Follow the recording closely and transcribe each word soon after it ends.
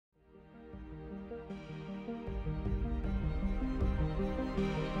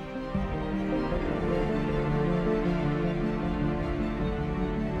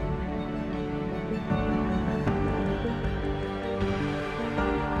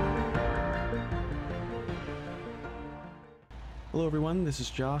Hello everyone, this is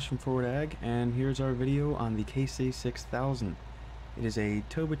Josh from Forward Ag, and here's our video on the KC6000. It is a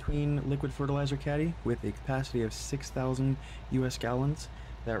tow-between liquid fertilizer caddy with a capacity of 6,000 US gallons.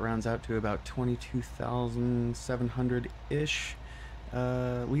 That rounds out to about 22,700-ish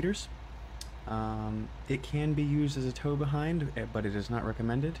liters. It can be used as a tow behind, but it is not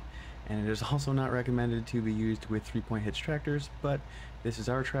recommended. And it is also not recommended to be used with 3-point hitch tractors, but this is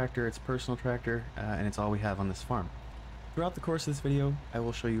our tractor, it's a personal tractor, and it's all we have on this farm. Throughout the course of this video, I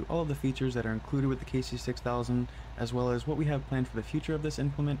will show you all of the features that are included with the KC6000, as well as what we have planned for the future of this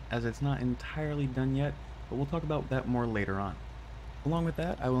implement, as it's not entirely done yet, but we'll talk about that more later on. Along with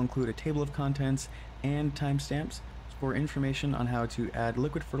that, I will include a table of contents and timestamps for information on how to add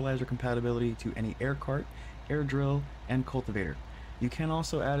liquid fertilizer compatibility to any air cart, air drill, and cultivator. You can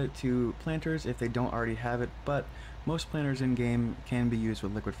also add it to planters if they don't already have it, but most planters in-game can be used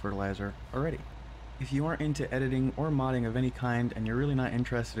with liquid fertilizer already. If you aren't into editing or modding of any kind and you're really not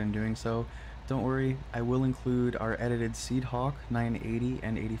interested in doing so, don't worry, I will include our edited Seed Hawk 980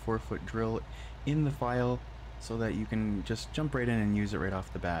 and 84-foot drill in the file so that you can just jump right in and use it right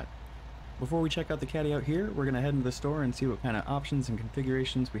off the bat. Before we check out the caddy out here, we're going to head into the store and see what kind of options and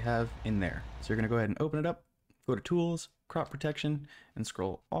configurations we have in there. So you're going to go ahead and open it up, go to Tools, Crop Protection, and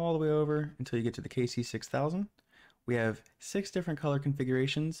scroll all the way over until you get to the KC6000. We have 6 different color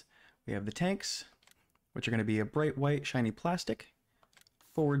configurations. We have the tanks, which are going to be a bright white shiny plastic,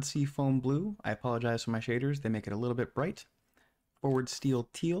 forward sea foam blue, I apologize for my shaders, they make it a little bit bright, forward steel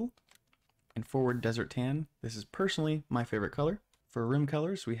teal, and forward desert tan. This is personally my favorite color. For rim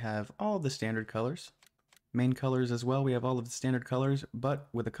colors, we have all of the standard colors. Main colors as well, we have all of the standard colors, but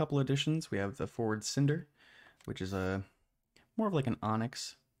with a couple additions, we have the forward cinder, which is more of like an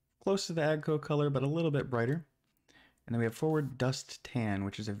onyx, close to the Agco color, but a little bit brighter. And then we have forward dust tan,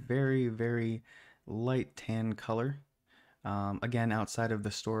 which is a very, very light tan color. Again, outside of the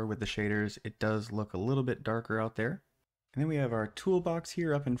store with the shaders, it does look a little bit darker out there. And then we have our toolbox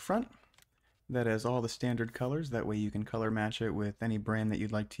here up in front that has all the standard colors. That way you can color match it with any brand that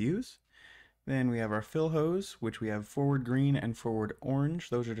you'd like to use. Then we have our fill hose, which we have forward green and forward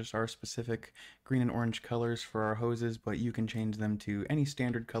orange. Those are just our specific green and orange colors for our hoses, but you can change them to any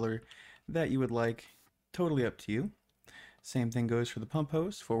standard color that you would like. Totally up to you. Same thing goes for the pump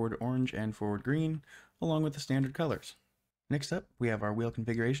hose, forward orange and forward green, along with the standard colors. Next up, we have our wheel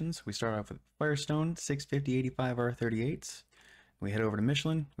configurations. We start off with Firestone 650/85R38s. We head over to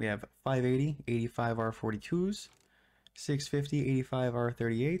Michelin. We have 580/85R42s,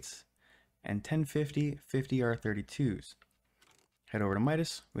 650/85R38s, and 1050/50R32s. Head over to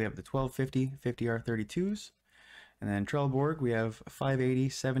Midas. We have the 1250/50R32s. And then Trelleborg, we have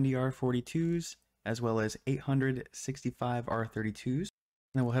 580/70R42s, as well as 865R32s.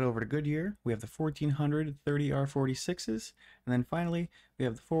 Then we'll head over to Goodyear. We have the 1430R46s. And then finally, we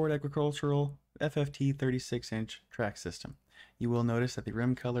have the Forward Agricultural FFT 36-inch track system. You will notice that the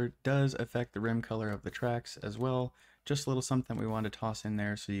rim color does affect the rim color of the tracks as well. Just a little something we want to toss in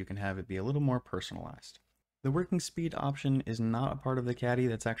there so you can have it be a little more personalized. The working speed option is not a part of the caddy.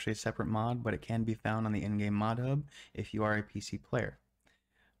 That's actually a separate mod, but it can be found on the in-game mod hub if you are a PC player.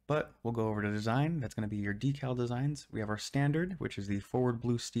 But we'll go over to design. That's going to be your decal designs. We have our standard, which is the forward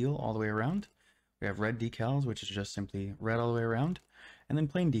blue steel all the way around. We have red decals, which is just simply red all the way around. And then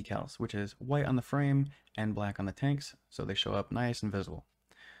plain decals, which is white on the frame and black on the tanks, so they show up nice and visible.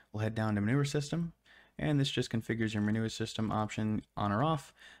 We'll head down to manure system, and this just configures your manure system option on or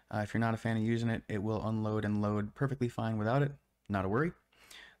off. If you're not a fan of using it, it will unload and load perfectly fine without it. Not a worry.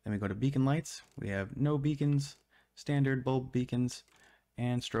 Then we go to beacon lights. We have no beacons, standard bulb beacons,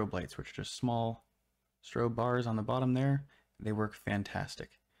 and strobe lights, which are just small strobe bars on the bottom there. They work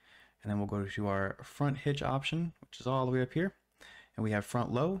fantastic. And then we'll go to our front hitch option, which is all the way up here. And we have front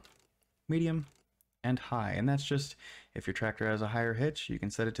low, medium, and high. And that's just if your tractor has a higher hitch, you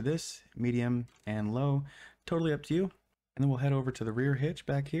can set it to this, medium and low, totally up to you. And then we'll head over to the rear hitch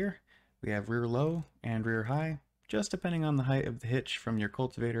back here. We have rear low and rear high, just depending on the height of the hitch from your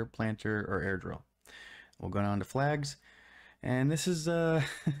cultivator, planter, or air drill. We'll go down to flags. And this is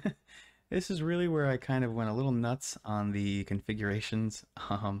this is really where I kind of went a little nuts on the configurations,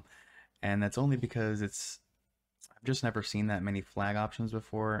 and that's only because I've just never seen that many flag options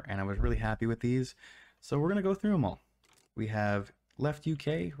before, and I was really happy with these. So we're gonna go through them all. We have left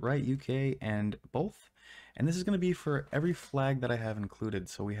UK, right UK, and both, and this is gonna be for every flag that I have included.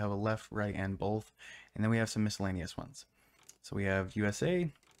 So we have a left, right, and both, and then we have some miscellaneous ones. So we have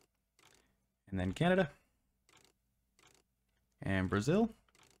USA, and then Canada, and Brazil,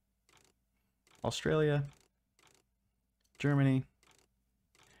 Australia, Germany,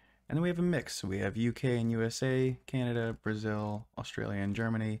 And then we have a mix. We have UK and USA, Canada, Brazil, Australia and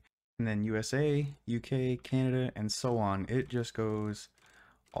Germany, and then USA, UK, Canada, and so on. It just goes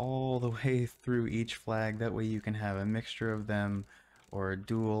all the way through each flag. That way you can have a mixture of them, or a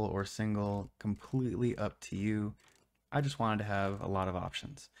dual or single, completely up to you. I just wanted to have a lot of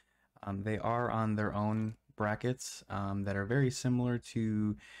options. They are on their own brackets that are very similar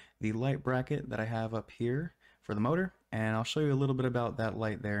to the light bracket that I have up here for the motor, and I'll show you a little bit about that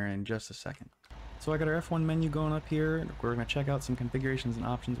light there in just a second. So I got our F1 menu going up here. We're going to check out some configurations and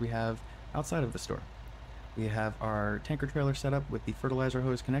options we have outside of the store. We have our tanker trailer set up with the fertilizer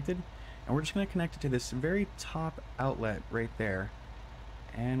hose connected, and we're just going to connect it to this very top outlet right there,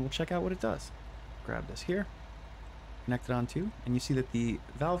 and we'll check out what it does. Grab this here, connect it onto, and you see that the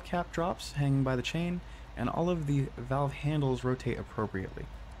valve cap drops hanging by the chain, and all of the valve handles rotate appropriately.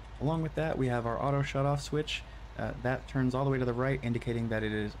 Along with that, we have our auto shut-off switch. That turns all the way to the right, indicating that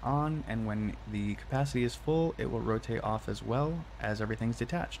it is on, and when the capacity is full, it will rotate off as well as everything's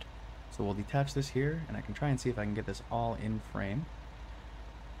detached. So we'll detach this here, and I can try and see if I can get this all in frame,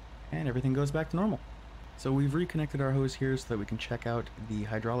 and everything goes back to normal. So we've reconnected our hose here so that we can check out the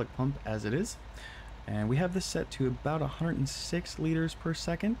hydraulic pump as it is, and we have this set to about 106 liters per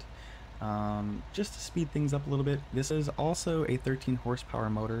second. Just to speed things up a little bit. This is also a 13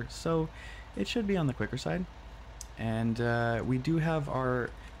 horsepower motor, so it should be on the quicker side. And we do have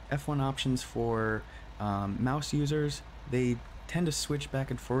our F1 options for mouse users. They tend to switch back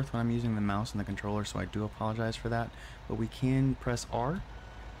and forth when I'm using the mouse and the controller, so I do apologize for that. But we can press R,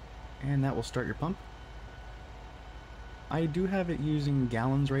 and that will start your pump. I do have it using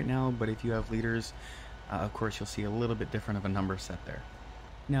gallons right now, but if you have liters, of course you'll see a little bit different of a number set there.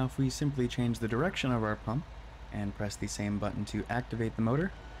 Now if we simply change the direction of our pump and press the same button to activate the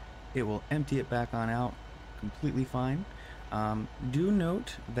motor, it will empty it back on out completely fine. Do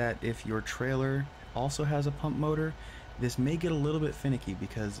note that if your trailer also has a pump motor, this may get a little bit finicky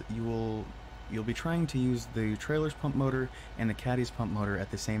because you'll be trying to use the trailer's pump motor and the Caddy's pump motor at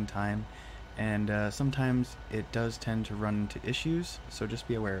the same time, and sometimes it does tend to run into issues, so just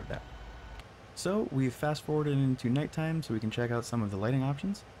be aware of that. So we've fast forwarded into nighttime so we can check out some of the lighting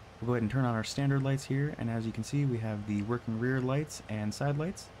options. We'll go ahead and turn on our standard lights here, and as you can see we have the working rear lights and side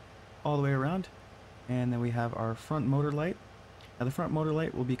lights all the way around, and then we have our front motor light. Now the front motor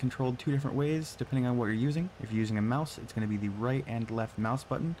light will be controlled two different ways depending on what you're using. If you're using a mouse, it's going to be the right and left mouse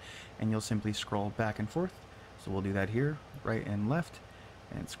button, and you'll simply scroll back and forth. So we'll do that here, right and left,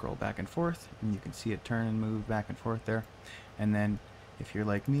 and scroll back and forth, and you can see it turn and move back and forth there. And then if you're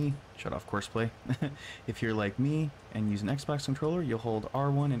like me, shut off courseplay. If you're like me and use an Xbox controller, you'll hold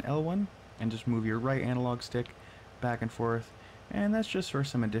R1 and L1 and just move your right analog stick back and forth. And that's just for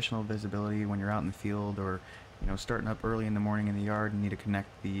some additional visibility when you're out in the field, or starting up early in the morning in the yard and need to connect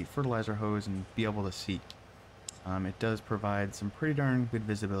the fertilizer hose and be able to see. It does provide some pretty darn good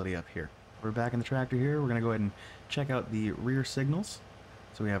visibility up here. We're back in the tractor here. We're going to go ahead and check out the rear signals.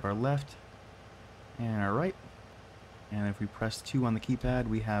 So we have our left and our right. And if we press 2 on the keypad,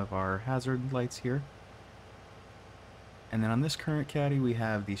 we have our hazard lights here. And then on this current Caddy, we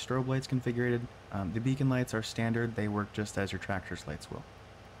have the strobe lights configured. The beacon lights are standard. They work just as your tractor's lights will.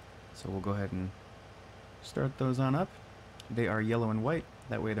 So we'll go ahead and start those on up. They are yellow and white.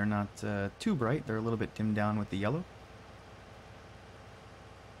 That way they're not too bright. They're a little bit dimmed down with the yellow.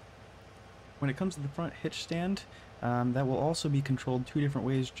 When it comes to the front hitch stand, that will also be controlled two different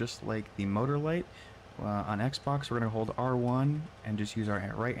ways, just like the motor light. On Xbox, we're going to hold R1 and just use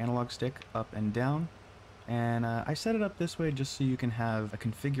our right analog stick up and down. And I set it up this way just so you can have a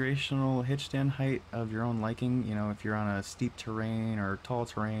configurational hitch stand height of your own liking. If you're on a steep terrain or tall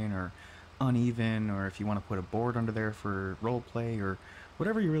terrain or uneven, or if you want to put a board under there for role play or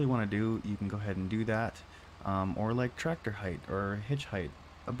whatever you really want to do, you can go ahead and do that. Or like tractor height or hitch height.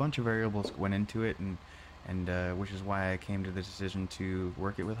 A bunch of variables went into it, and which is why I came to the decision to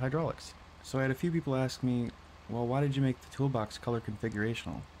work it with hydraulics. So I had a few people ask me, well, why did you make the toolbox color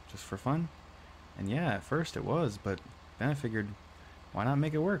configurational? Just for fun? And yeah, at first it was, but then I figured, why not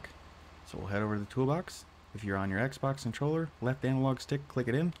make it work? So we'll head over to the toolbox. If you're on your Xbox controller, left analog stick, click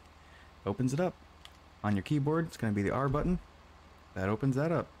it in, opens it up. On your keyboard, it's going to be the R button. That opens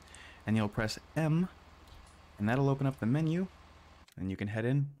that up. And you'll press M, and that'll open up the menu, and you can head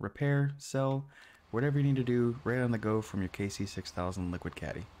in, repair, sell, whatever you need to do right on the go from your KC6000 liquid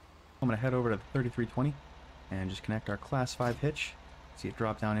caddy. I'm going to head over to the 3320 and just connect our class 5 hitch. See it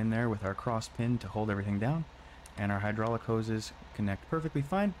drop down in there with our cross pin to hold everything down, and our hydraulic hoses connect perfectly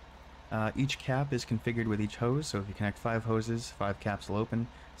fine. Each cap is configured with each hose, so if you connect 5 hoses, 5 caps will open,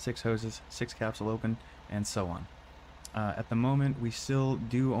 6 hoses, 6 caps will open, and so on. At the moment, we still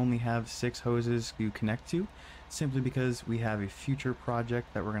do only have 6 hoses to connect to, simply because we have a future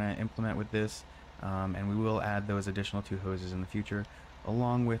project that we're going to implement with this, and we will add those additional 2 hoses in the future,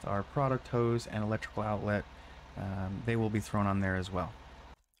 along with our product hose and electrical outlet. They will be thrown on there as well.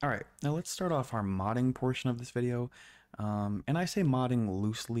 Alright, now let's start off our modding portion of this video. And I say modding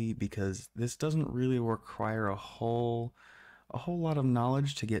loosely because this doesn't really require a whole lot of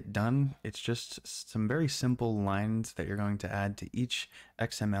knowledge to get done. It's just some very simple lines that you're going to add to each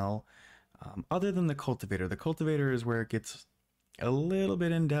XML. Other than the cultivator. The cultivator is where it gets a little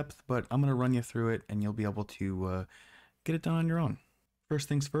bit in depth, but I'm going to run you through it and you'll be able to get it done on your own. First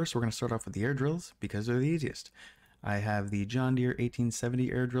things first, we're going to start off with the air drills because they're the easiest. I have the John Deere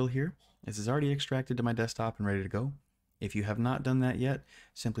 1870 air drill here. This is already extracted to my desktop and ready to go. If you have not done that yet,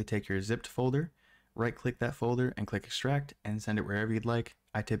 simply take your zipped folder, right click that folder and click extract and send it wherever you'd like.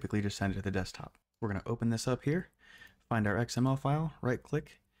 I typically just send it to the desktop. We're going to open this up here, find our XML file, right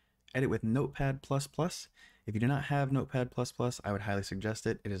click, edit with Notepad++. If you do not have Notepad++, I would highly suggest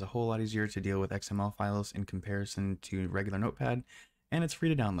it. It is a whole lot easier to deal with XML files in comparison to regular Notepad, and it's free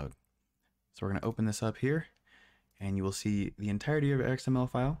to download. So we're going to open this up here, and you will see the entirety of your XML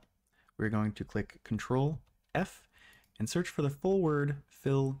file. We're going to click Control F and search for the full word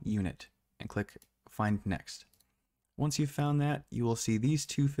fill unit and click Find Next. Once you've found that, you will see these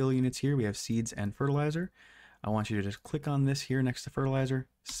 2 fill units here. We have seeds and fertilizer. I want you to just click on this here next to fertilizer,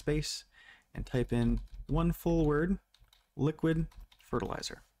 space, and type in one full word, liquid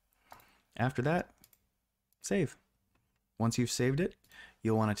fertilizer. After that, save. Once you've saved it,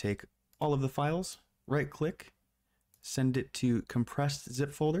 you'll want to take all of the files, right click, send it to compressed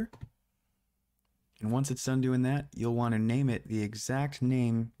zip folder. And once it's done doing that, you'll want to name it the exact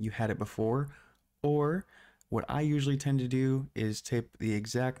name you had it before, or what I usually tend to do is type the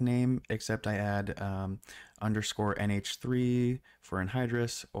exact name, except I add underscore NH3 for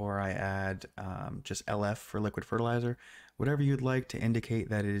anhydrous, or I add just LF for liquid fertilizer, whatever you'd like to indicate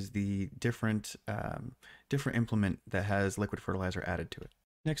that it is the different implement that has liquid fertilizer added to it.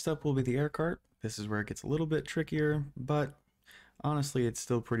 Next up will be the air cart. This is where it gets a little bit trickier, but honestly, it's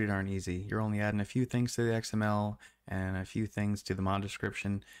still pretty darn easy. You're only adding a few things to the XML and a few things to the mod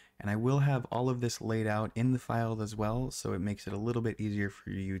description, and I will have all of this laid out in the file as well, so it makes it a little bit easier for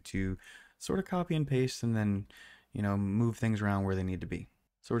you to sort of copy and paste and then, move things around where they need to be.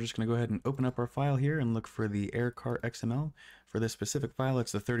 So we're just going to go ahead and open up our file here and look for the air cart XML. For this specific file,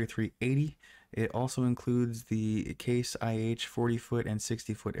 it's the 3380. It also includes the Case IH 40-foot and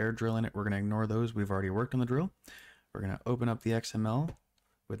 60-foot air drill in it. We're going to ignore those. We've already worked on the drill. We're going to open up the XML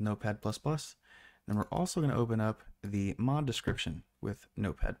with Notepad++. Then we're also going to open up the mod description with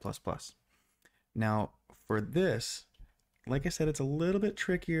Notepad++. Now, for this, like I said, it's a little bit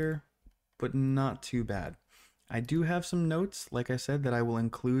trickier, but not too bad. I do have some notes, like I said, that I will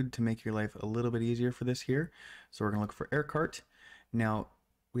include to make your life a little bit easier for this here. So we're going to look for air cart. Now,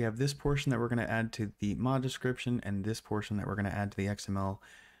 we have this portion that we're going to add to the mod description and this portion that we're going to add to the XML,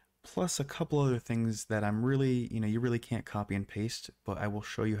 plus a couple other things that I'm really, you really can't copy and paste, but I will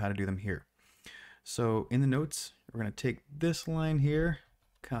show you how to do them here. So in the notes, we're going to take this line here,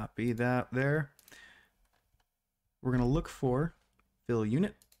 copy that there. We're going to look for fill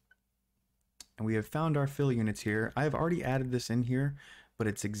unit. And we have found our fill units here. I've already added this in here, but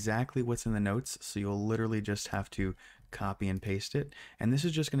it's exactly what's in the notes. So you'll literally just have to copy and paste it. And this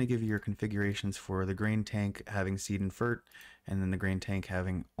is just going to give you your configurations for the grain tank having seed and fert, and then the grain tank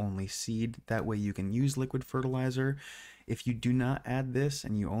having only seed. That way you can use liquid fertilizer. If you do not add this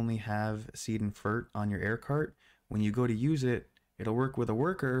and you only have seed and fert on your air cart, when you go to use it, it'll work with a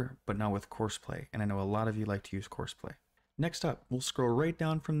worker, but not with courseplay. And I know a lot of you like to use courseplay. Next up, we'll scroll right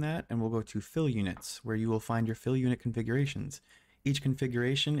down from that and we'll go to fill units, where you will find your fill unit configurations. Each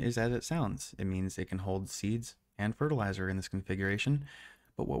configuration is as it sounds. It means it can hold seeds and fertilizer in this configuration.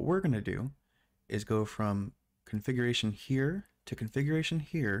 But what we're going to do is go from configuration here to configuration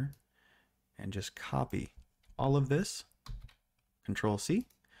here and just copy all of this. Control C.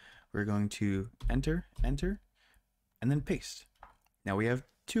 We're going to enter, enter, and then paste. Now we have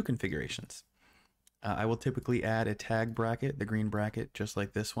 2 configurations. I will typically add a tag bracket, the green bracket, just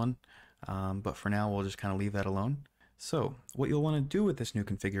like this one. But for now, we'll just kind of leave that alone. So what you'll want to do with this new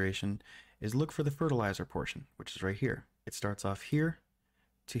configuration is look for the fertilizer portion, which is right here. It starts off here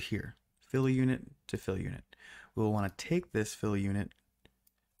to here, fill unit to fill unit. We'll want to take this fill unit,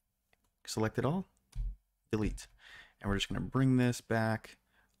 select it all, delete. And we're just going to bring this back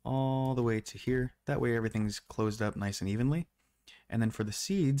all the way to here. That way everything's closed up nice and evenly. And then for the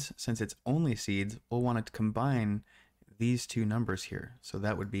seeds, since it's only seeds, we'll want to combine these 2 numbers here. So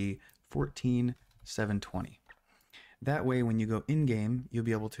that would be 14,720. That way, when you go in-game, you'll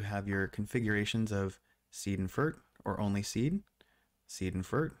be able to have your configurations of seed and fert, or only seed, seed and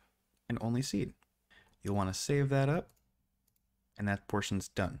fert, and only seed. You'll want to save that up, and that portion's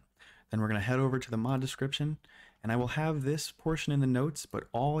done. Then we're going to head over to the mod description, and I will have this portion in the notes, but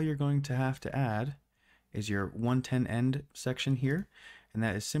all you're going to have to add is your 110 end section here, and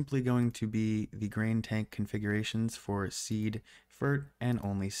that is simply going to be the grain tank configurations for seed, fert, and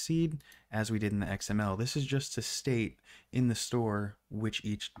only seed, as we did in the XML. This is just to state in the store which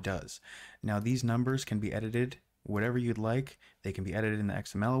each does. Now these numbers can be edited whatever you'd like. They can be edited in the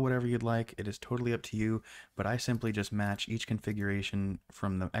XML whatever you'd like. It is totally up to you, but I simply just match each configuration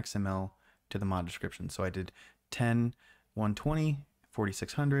from the XML to the mod description. So I did 10, 120,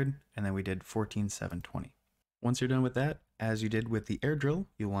 4600, and then we did 14720. Once you're done with that, as you did with the air drill,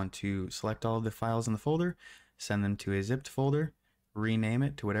 you'll want to select all of the files in the folder, send them to a zipped folder, rename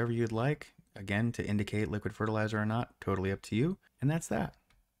it to whatever you'd like, again to indicate liquid fertilizer or not, totally up to you, and that's that.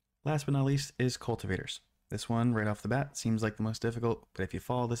 Last but not least is cultivators. This one, right off the bat, seems like the most difficult, but if you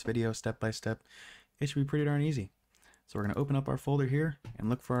follow this video step by step, it should be pretty darn easy. So we're going to open up our folder here and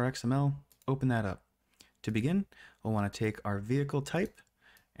look for our XML, open that up. To begin, we'll want to take our vehicle type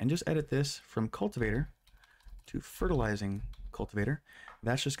and just edit this from cultivator to fertilizing cultivator.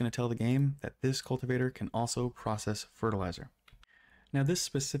 That's just going to tell the game that this cultivator can also process fertilizer. Now this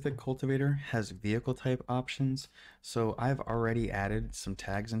specific cultivator has vehicle type options, so I've already added some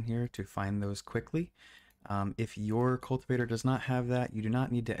tags in here to find those quickly. If your cultivator does not have that, you do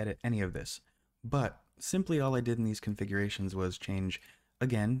not need to edit any of this. But simply all I did in these configurations was change,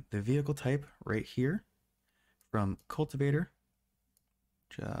 again, the vehicle type right here from cultivator,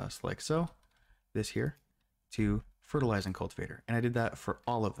 just like so, this here, to fertilizing cultivator. And I did that for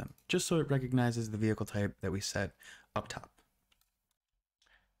all of them, just so it recognizes the vehicle type that we set up top.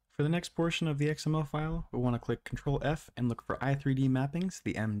 For the next portion of the XML file, we'll want to click Control F and look for i3D mappings.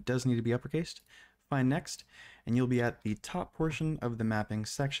 The M does need to be uppercased. Find Next, and you'll be at the top portion of the mapping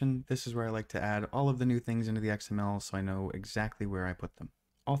section. This is where I like to add all of the new things into the XML so I know exactly where I put them.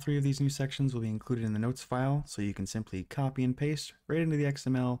 All three of these new sections will be included in the notes file, so you can simply copy and paste right into the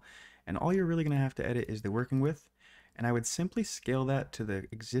XML, and all you're really going to have to edit is the working width, and I would simply scale that to the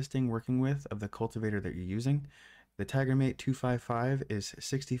existing working width of the cultivator that you're using. The TigerMate 255 is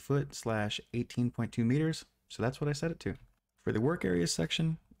 60 foot / 18.2 meters, so that's what I set it to. For the work area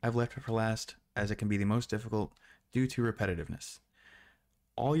section, I've left it for last, as it can be the most difficult due to repetitiveness.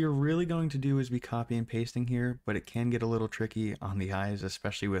 All you're really going to do is be copy and pasting here, but it can get a little tricky on the eyes,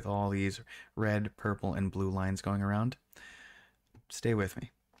 especially with all these red, purple, and blue lines going around. Stay with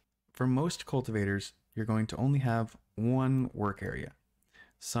me. For most cultivators, you're going to only have one work area.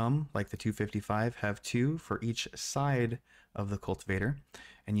 Some, like the 255, have two for each side of the cultivator,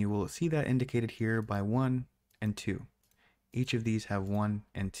 and you will see that indicated here by 1 and 2. Each of these have 1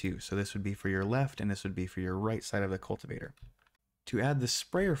 and 2, so this would be for your left and this would be for your right side of the cultivator. To add the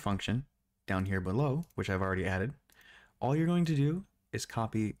sprayer function down here below, which I've already added, all you're going to do is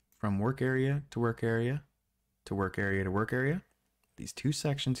copy from work area to work area to work area to work area, these two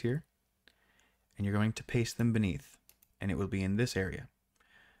sections here, and you're going to paste them beneath, and it will be in this area.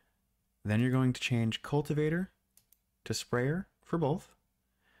 Then you're going to change cultivator to sprayer for both,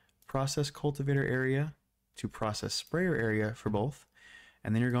 process cultivator area to process sprayer area for both,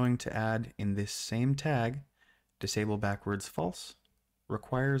 and then you're going to add in this same tag, disable backwards false,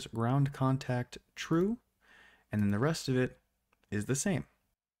 requires ground contact true, and then the rest of it is the same.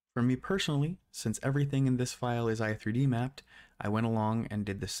 For me personally, since everything in this file is i3D mapped, I went along and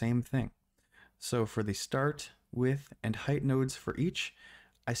did the same thing. So for the start, width, and height nodes for each,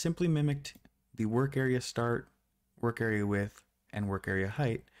 I simply mimicked the work area start, work area width, and work area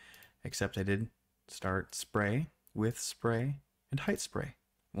height, except I did start spray, width spray, and height spray,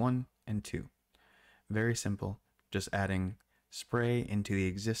 1 and 2. Very simple, just adding spray into the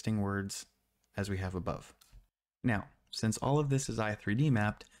existing words as we have above. Now, since all of this is i3D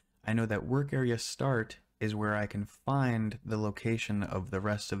mapped, I know that work area start is where I can find the location of the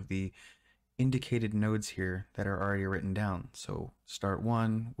rest of the indicated nodes here that are already written down. So start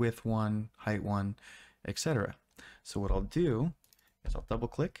 1, width 1, height 1, etc. So what I'll do is I'll double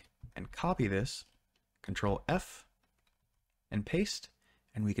click and copy this, Control F, and paste,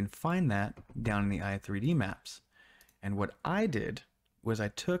 and we can find that down in the i3D maps. And what I did was I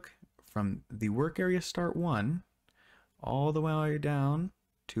took from the work area start 1 all the way down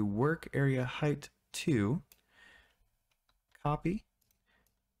to work area height 2, copy,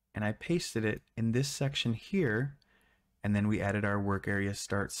 and I pasted it in this section here, and then we added our work area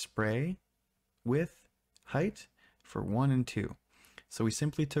start spray, width, height for 1 and 2. So we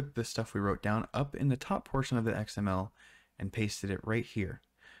simply took the stuff we wrote down up in the top portion of the XML and pasted it right here.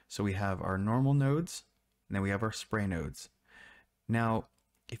 So we have our normal nodes, and then we have our spray nodes. Now,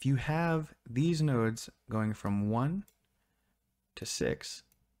 if you have these nodes going from 1 to 6,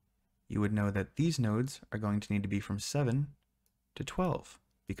 you would know that these nodes are going to need to be from 7 to 12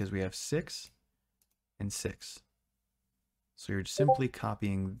 because we have 6 and 6. So you're simply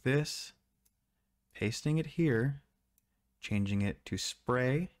copying this, pasting it here, changing it to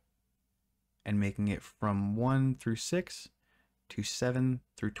spray, and making it from 1 through 6 to 7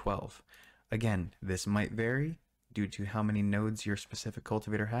 through 12. Again, this might vary due to how many nodes your specific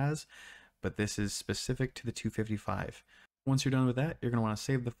cultivator has, but this is specific to the 255. Once you're done with that, you're going to want to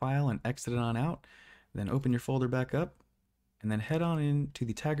save the file and exit it on out, then open your folder back up, and then head on into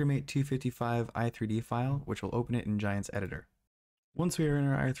the Tagermate 255 i3D file, which will open it in Giant's Editor. Once we are in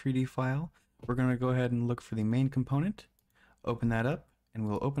our i3D file, we're going to go ahead and look for the main component, open that up, and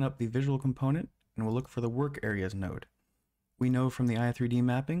we'll open up the visual component, and we'll look for the work areas node. We know from the i3D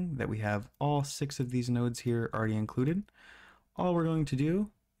mapping that we have all 6 of these nodes here already included. All we're going to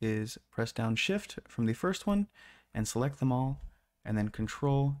do is press down Shift from the first one and select them all, and then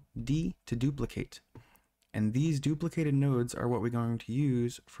Control D to duplicate. And these duplicated nodes are what we're going to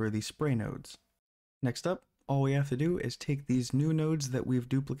use for the spray nodes. Next up, all we have to do is take these new nodes that we've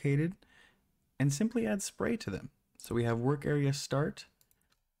duplicated and simply add spray to them. So we have work area start,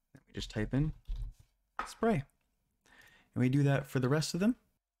 and we just type in spray. And we do that for the rest of them.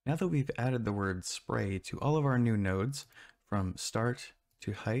 Now that we've added the word spray to all of our new nodes, from start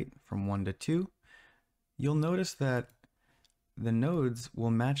to height, from 1 to 2, you'll notice that the nodes will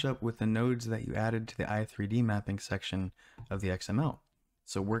match up with the nodes that you added to the i3D mapping section of the XML.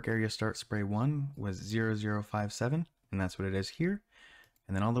 So work area start spray 1 was 0057, and that's what it is here.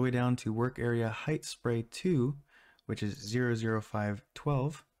 And then all the way down to work area height spray 2, which is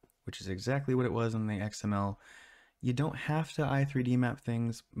 00512, which is exactly what it was in the XML. You don't have to i3D map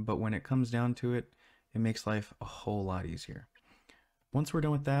things, but when it comes down to it, it makes life a whole lot easier. Once we're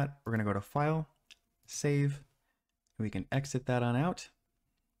done with that, we're going to go to File, Save, and we can exit that on out.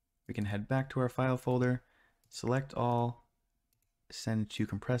 We can head back to our file folder, select all, send to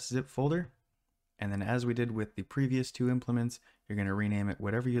compressed zip folder, and then as we did with the previous 2 implements, you're going to rename it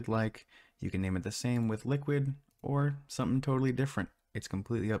whatever you'd like. You can name it the same with liquid or something totally different. It's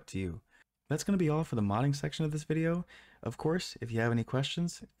completely up to you. That's going to be all for the modding section of this video. Of course, if you have any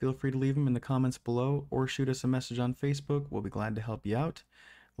questions, feel free to leave them in the comments below or shoot us a message on Facebook. We'll be glad to help you out.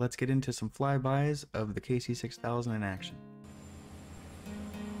 Let's get into some flybys of the KC6000 in action.